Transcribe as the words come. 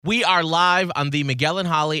We are live on the Miguel and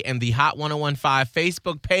Holly and the Hot 1015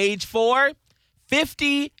 Facebook page for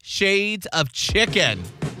 50 Shades of Chicken.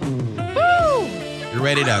 Woo! You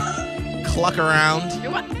ready to cluck around?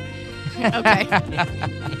 Okay.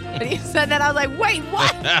 When you said that, I was like, wait,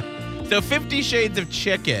 what? So 50 Shades of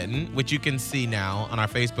Chicken, which you can see now on our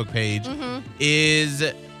Facebook page, is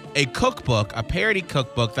a cookbook, a parody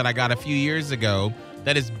cookbook that I got a few years ago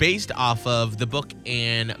that is based off of the book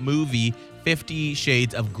and movie 50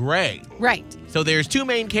 Shades of Grey. Right. So there's two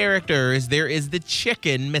main characters. There is the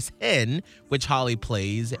chicken, Miss Hen, which Holly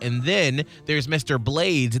plays, and then there's Mr.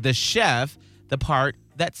 Blades, the chef, the part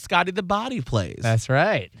that Scotty the Body plays. That's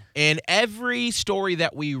right. And every story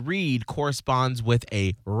that we read corresponds with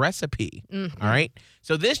a recipe. All right?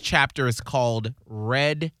 So this chapter is called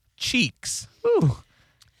Red Cheeks. Ooh.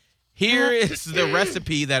 Here is the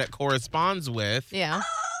recipe that it corresponds with. Yeah.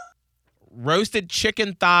 Roasted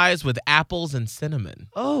chicken thighs with apples and cinnamon.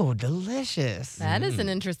 Oh, delicious. That is an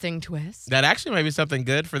interesting twist. That actually might be something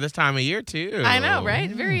good for this time of year, too. I know, right?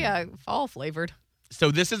 Very fall flavored.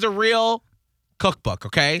 So this is a real cookbook,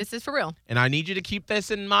 okay? This is for real. And I need you to keep this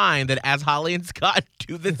in mind that as Holly and Scott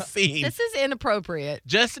do this scene, This is inappropriate.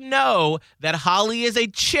 just know that Holly is a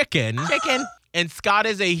chicken Chicken. and Scott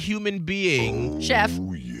is a human being Chef.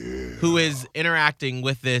 who is interacting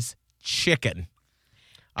with this chicken.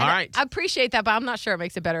 All And right. I appreciate that, but I'm not sure it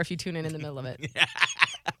makes it better if you tune in the middle of it.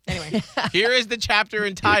 Anyway. Here is the chapter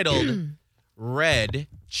entitled Red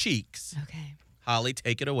Cheeks. Okay. Holly,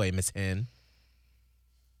 take it away, Miss Hen.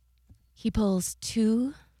 He pulls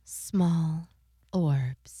two small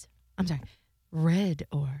orbs. I'm sorry, red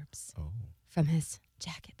orbs from his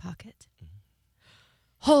jacket pocket.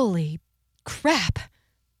 Holy crap.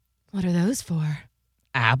 What are those for?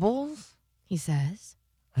 Apples? He says.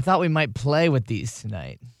 I thought we might play with these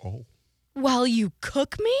tonight. Oh. While you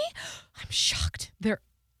cook me? I'm shocked. They're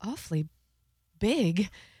awfully big.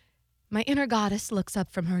 My inner goddess looks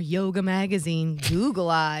up from her yoga magazine,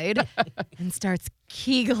 Google-eyed, and starts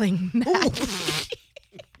kegeling madly.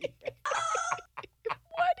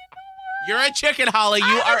 You're a chicken, Holly.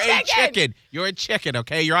 You I'm are a a chicken. chicken. You're a chicken,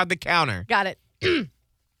 okay? You're on the counter Got it.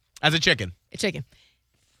 as a chicken. A chicken.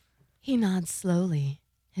 He nods slowly,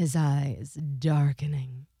 his eyes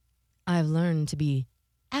darkening. I've learned to be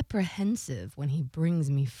apprehensive when he brings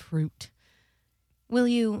me fruit. Will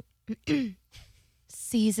you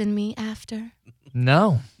season me after?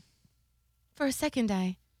 No. For a second,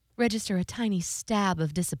 I register a tiny stab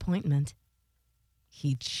of disappointment.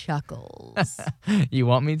 He chuckles. You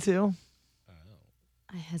want me to?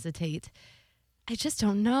 I hesitate. I just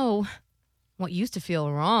don't know. What used to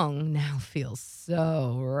feel wrong now feels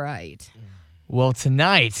so right. Well,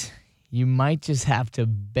 tonight, you might just have to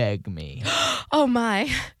beg me. Oh, my.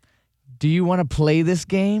 Do you want to play this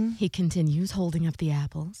game? He continues, holding up the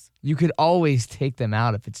apples. You could always take them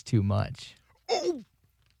out if it's too much.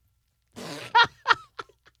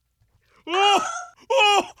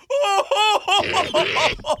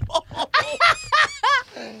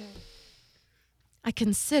 I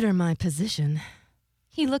consider my position.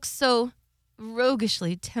 He looks so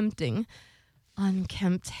roguishly tempting.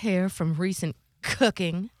 Unkempt hair from recent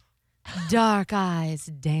cooking. Dark eyes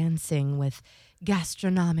dancing with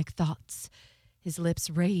gastronomic thoughts. His lips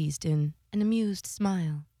raised in an amused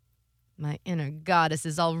smile. My inner goddess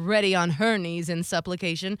is already on her knees in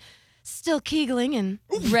supplication, still kegeling and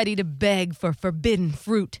ready to beg for forbidden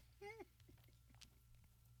fruit.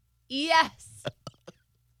 Yes!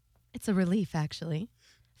 It's a relief, actually.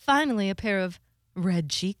 Finally, a pair of red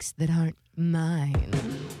cheeks that aren't mine.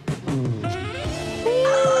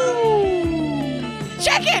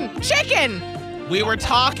 Chicken! Chicken! We were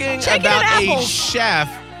talking Chicken about and a apples. chef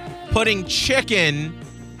putting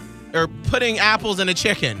apples in a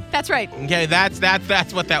chicken. That's right. Okay, that's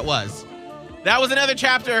what that was. That was another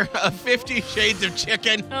chapter of 50 Shades of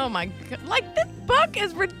Chicken. Oh my God. Like, this book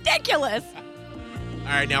is ridiculous. All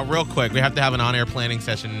right, now real quick, we have to have an on-air planning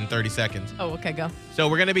session in 30 seconds. Oh, okay, go. So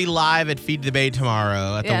we're going to be live at Feed the Bay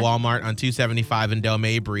tomorrow at the Yeah. Walmart on 275 in Del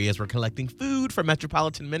Mabry as we're collecting food for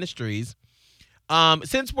Metropolitan Ministries.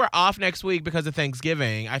 Since we're off next week because of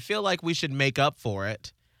Thanksgiving, I feel like we should make up for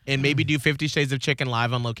it and maybe do 50 Shades of Chicken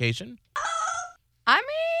live on location. I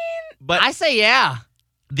mean, But I say yeah.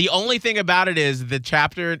 the only thing about it is the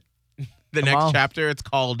chapter, the next on. chapter, it's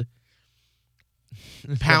called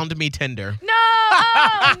Pound Me Tender. no!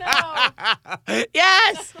 Oh, no!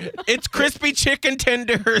 Yes! It's crispy chicken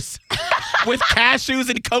tenders with cashews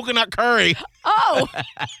and coconut curry. Oh!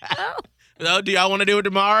 Oh, do y'all want to do it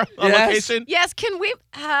tomorrow on Yes. location? Yes, can we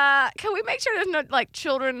make sure there's no, like,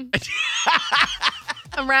 children?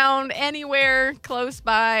 around anywhere close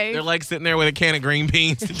by. They're like sitting there with a can of green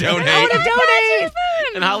beans to donate. I want to donate.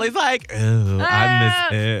 And Holly's like, oh, I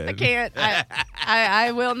miss it. I can't.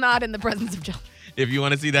 I will not in the presence of children. If you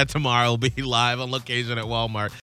want to see that tomorrow, it'll be live on location at Walmart.